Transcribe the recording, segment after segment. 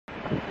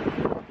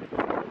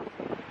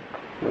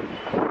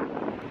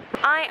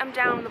I am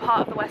down the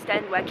part of the West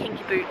End where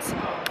Kinky Boots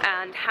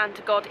and Hand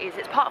to God is.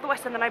 It's part of the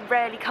West End that I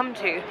rarely come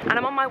to, and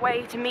I'm on my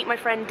way to meet my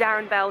friend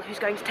Darren Bell, who's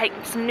going to take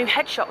some new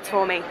headshots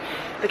for me,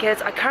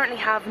 because I currently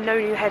have no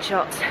new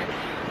headshots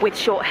with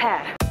short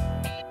hair.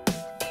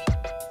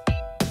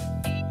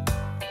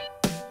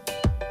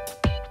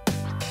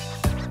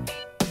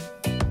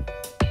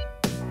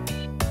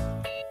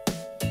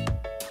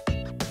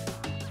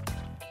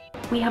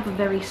 We have a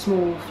very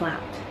small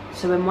flat,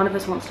 so when one of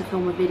us wants to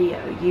film a video,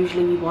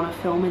 usually we want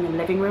to film in the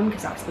living room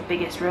because that's the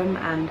biggest room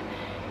and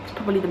it's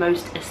probably the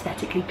most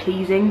aesthetically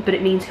pleasing, but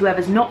it means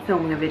whoever's not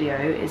filming a video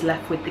is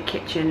left with the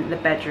kitchen, the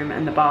bedroom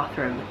and the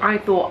bathroom. I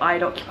thought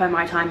I'd occupy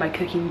my time by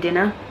cooking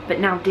dinner, but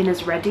now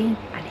dinner's ready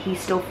and he's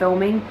still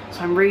filming,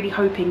 so I'm really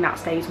hoping that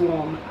stays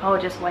warm. I'll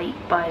just wait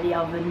by the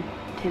oven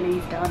till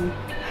he's done.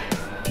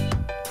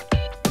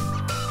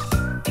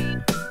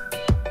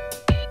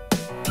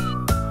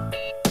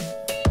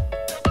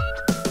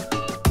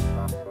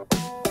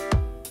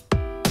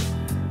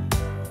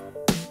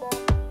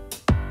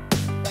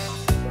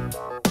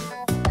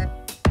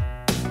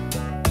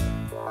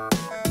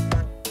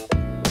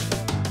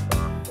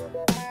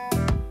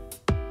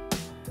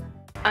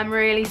 I'm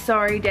really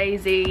sorry,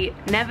 Daisy.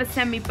 Never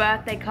send me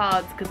birthday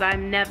cards because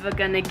I'm never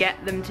gonna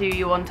get them to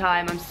you on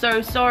time. I'm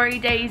so sorry,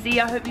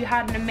 Daisy. I hope you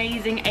had an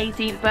amazing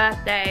 18th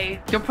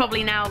birthday. You're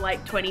probably now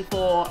like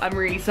 24. I'm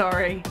really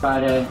sorry.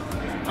 Friday.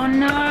 Oh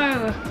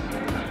no.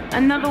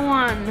 Another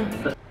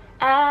one.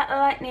 At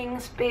lightning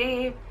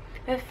speed,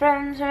 with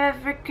friends from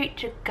every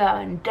creature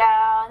going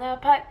down the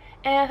pipe.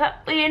 If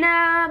we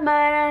know,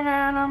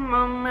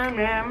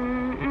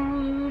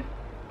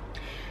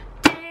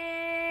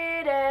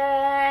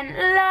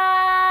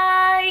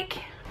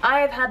 like.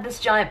 I've had this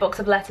giant box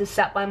of letters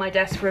sat by my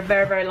desk for a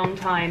very, very long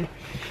time,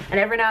 and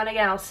every now and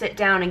again I'll sit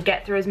down and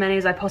get through as many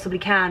as I possibly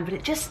can, but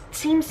it just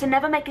seems to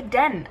never make a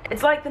dent.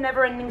 It's like the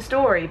never-ending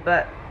story,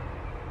 but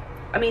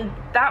I mean,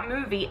 that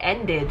movie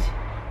ended.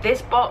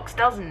 This box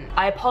doesn't.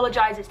 I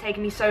apologize it's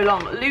taken me so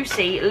long.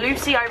 Lucy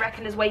I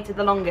reckon has waited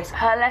the longest.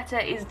 Her letter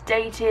is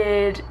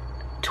dated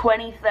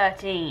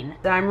 2013.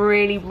 I'm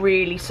really,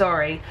 really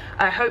sorry.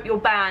 I hope your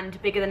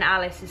band, Bigger Than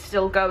Alice, is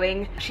still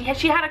going. She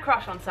had a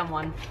crush on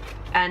someone,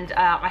 and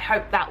I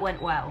hope that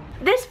went well.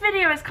 This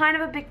video is kind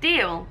of a big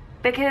deal,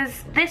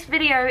 because this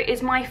video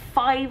is my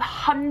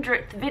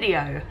 500th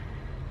video.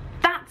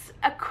 That's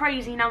a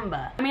crazy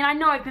number. I mean, I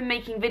know I've been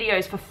making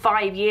videos for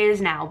 5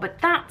 years now, but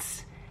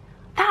that's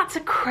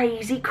a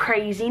crazy,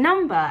 crazy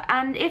number.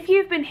 And if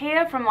you've been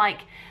here from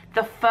like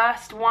the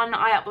first one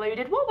I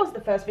uploaded, what was the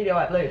first video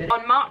I uploaded?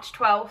 On March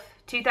 12th,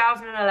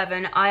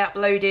 2011, I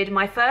uploaded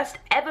my first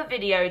ever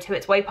video to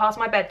It's Way Past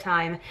My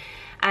Bedtime,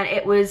 and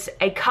it was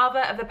a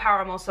cover of the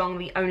Paramore song,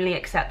 The Only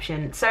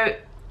Exception. So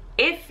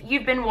if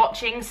you've been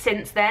watching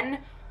since then,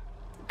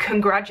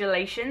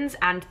 congratulations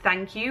and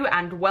thank you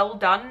and well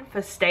done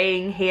for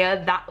staying here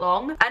that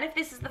long. And if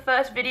this is the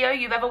first video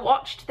you've ever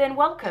watched, then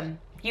welcome.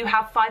 You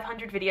have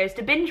 500 videos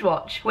to binge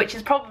watch, which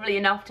is probably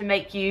enough to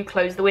make you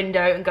close the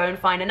window and go and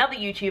find another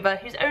YouTuber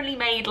who's only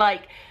made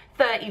like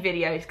 30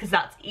 videos, because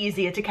that's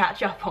easier to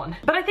catch up on.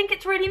 But I think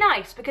it's really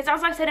nice because,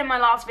 as I said in my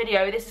last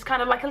video, this is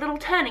kind of like a little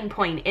turning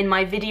point in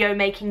my video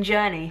making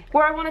journey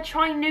where I want to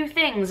try new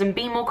things and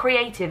be more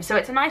creative, so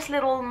it's a nice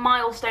little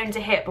milestone to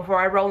hit before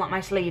I roll up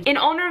my sleeves. In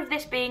honor of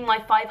this being my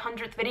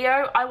 500th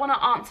video, I want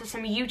to answer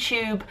some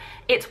YouTube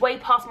It's Way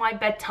Past My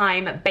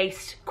Bedtime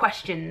based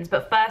questions,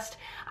 but first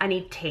I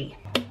need tea.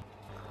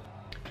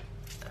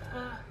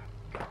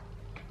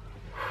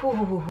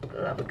 Ooh,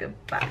 love a good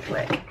back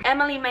flick.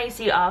 Emily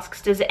Macy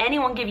asks, does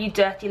anyone give you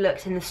dirty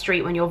looks in the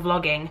street when you're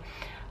vlogging?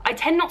 I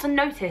tend not to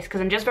notice because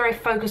I'm just very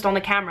focused on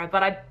the camera,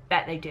 but I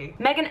bet they do.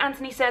 Megan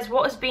Anthony says,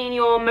 what has been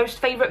your most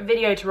favourite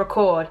video to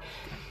record?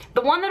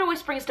 The one that always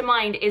springs to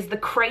mind is the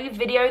Crave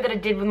video that I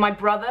did with my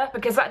brother,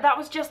 because that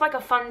was just like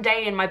a fun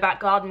day in my back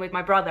garden with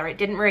my brother. It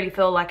didn't really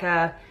feel like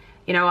a,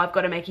 you know, I've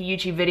got to make a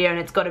YouTube video and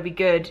it's got to be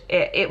good.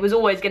 It was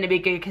always going to be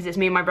good because it's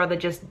me and my brother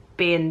just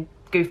being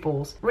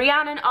goofballs.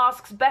 Rhiannon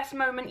asks, best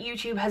moment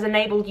YouTube has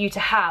enabled you to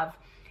have?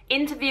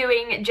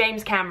 Interviewing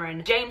James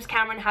Cameron. James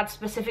Cameron had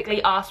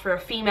specifically asked for a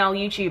female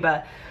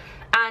YouTuber,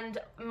 and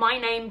my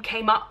name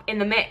came up in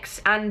the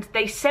mix, and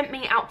they sent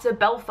me out to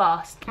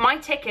Belfast. My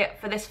ticket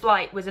for this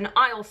flight was an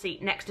aisle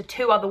seat next to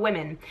 2 other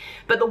women,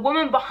 but the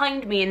woman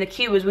behind me in the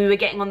queue as we were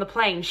getting on the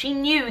plane, she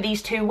knew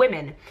these 2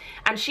 women,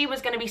 and she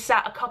was going to be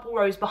sat a couple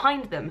rows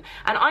behind them,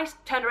 and I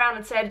turned around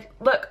and said,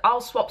 look,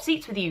 I'll swap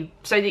seats with you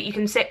so that you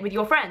can sit with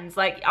your friends.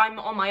 Like, I'm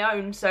on my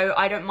own, so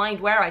I don't mind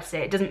where I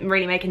sit. It doesn't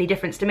really make any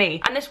difference to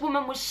me. And this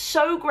woman was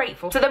so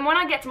grateful. So then when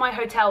I get to my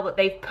hotel that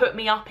they've put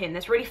me up in,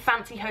 this really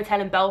fancy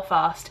hotel in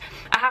Belfast,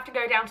 I have to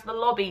go down to the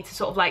lobby to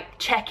sort of like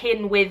check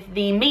in with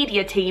the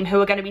media team who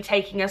are going to be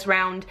taking us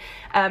around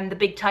the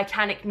big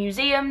Titanic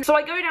museum. So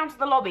I go down to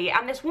the lobby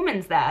and this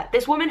woman's there.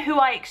 This woman who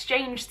I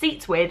exchanged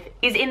seats with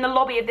is in the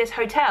lobby of this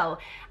hotel,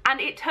 and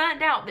it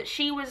turned out that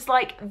she was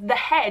like the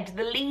head,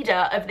 the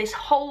leader of this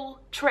whole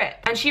trip,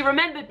 and she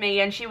remembered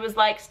me and she was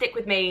like, stick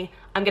with me,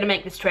 I'm gonna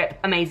make this trip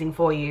amazing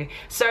for you.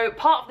 So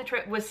part of the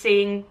trip was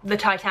seeing the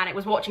Titanic,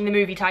 was watching the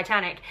movie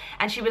Titanic,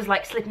 and she was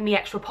like slipping me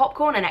extra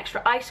popcorn and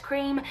extra ice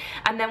cream,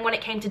 and then when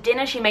it came to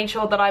dinner she made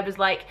sure that I was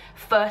like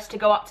first to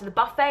go up to the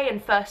buffet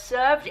and first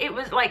served. It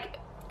was like,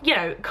 you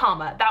know,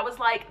 karma. That was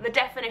like the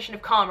definition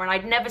of karma, and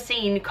I'd never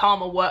seen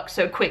karma work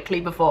so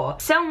quickly before.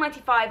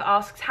 Cell95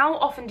 asks, how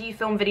often do you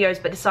film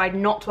videos but decide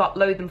not to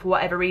upload them for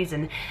whatever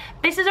reason?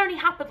 This has only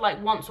happened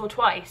like once or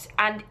twice,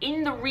 and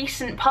in the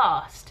recent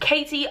past.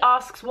 Katie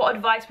asks, what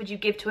advice would you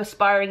give to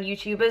aspiring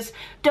YouTubers?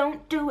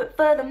 Don't do it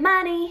for the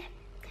money.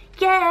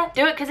 Yeah,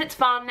 do it because it's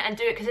fun, and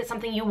do it because it's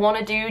something you want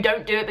to do.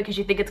 Don't do it because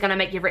you think it's gonna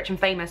make you rich and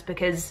famous,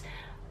 because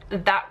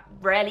that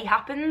rarely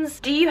happens.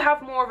 Do you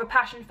have more of a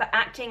passion for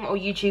acting or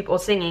YouTube or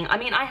singing? I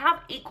mean, I have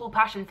equal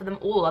passion for them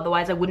all,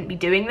 otherwise I wouldn't be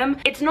doing them.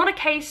 It's not a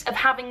case of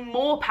having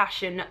more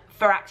passion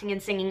for acting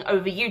and singing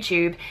over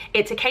YouTube.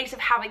 It's a case of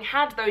having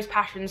had those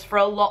passions for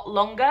a lot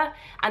longer,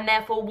 and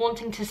therefore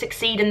wanting to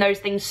succeed in those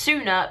things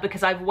sooner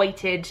because I've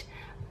waited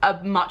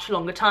a much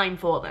longer time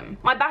for them.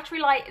 My battery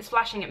light is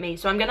flashing at me,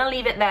 so I'm gonna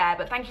leave it there,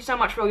 but thank you so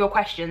much for all your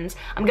questions.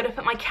 I'm gonna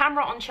put my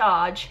camera on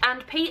charge,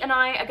 and Pete and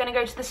I are gonna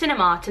go to the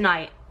cinema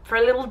tonight for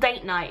a little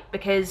date night,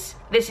 because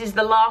this is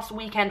the last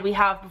weekend we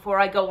have before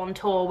I go on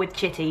tour with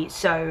Chitty,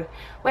 so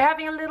we're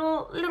having a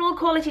little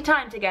quality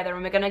time together,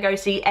 and we're gonna go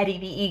see Eddie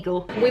the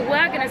Eagle. We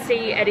were gonna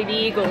see Eddie the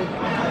Eagle,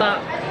 but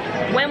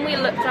when we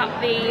looked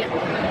up the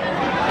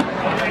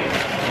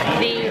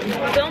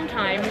film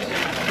times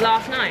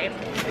last night,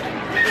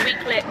 we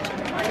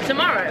clicked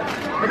tomorrow,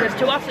 because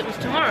to us it was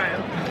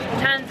tomorrow.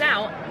 Turns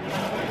out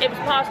it was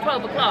past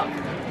 12 o'clock.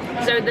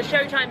 So the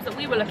show times that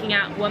we were looking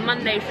at were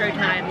Monday show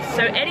times.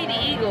 So Eddie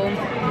the Eagle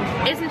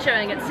isn't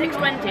showing at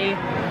 6:20,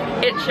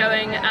 it's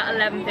showing at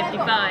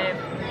 11:55.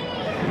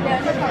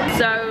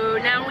 So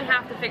now we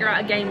have to figure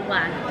out a game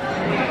plan.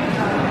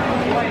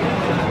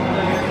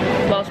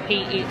 Whilst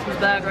Pete eats his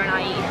burger and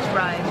I eat his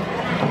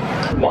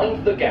fries.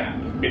 Mind the gap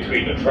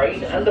between the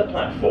train and the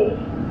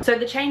platform. So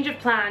the change of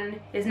plan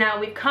is now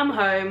we've come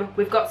home,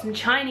 we've got some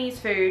Chinese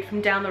food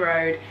from down the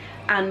road,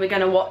 and we're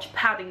gonna watch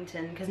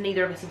Paddington because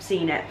neither of us have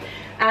seen it.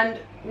 And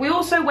we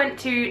also went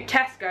to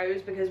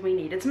Tesco's because we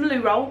needed some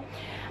loo roll,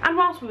 and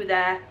whilst we were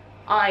there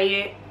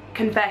I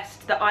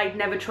confessed that I'd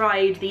never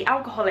tried the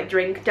alcoholic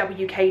drink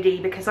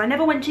WKD because I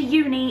never went to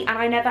uni and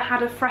I never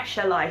had a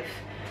fresher life,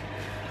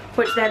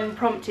 which then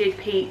prompted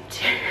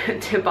Pete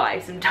to buy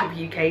some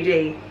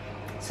WKD.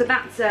 So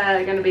that's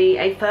gonna be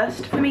a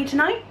first for me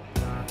tonight.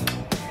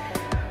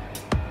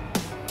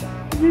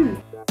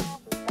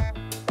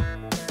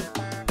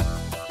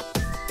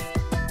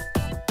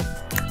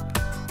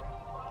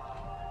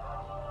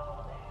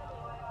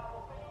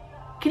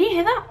 Can you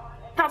hear that?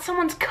 That's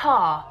someone's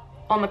car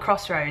on the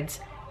crossroads.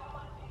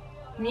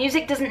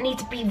 Music doesn't need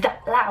to be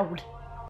that loud.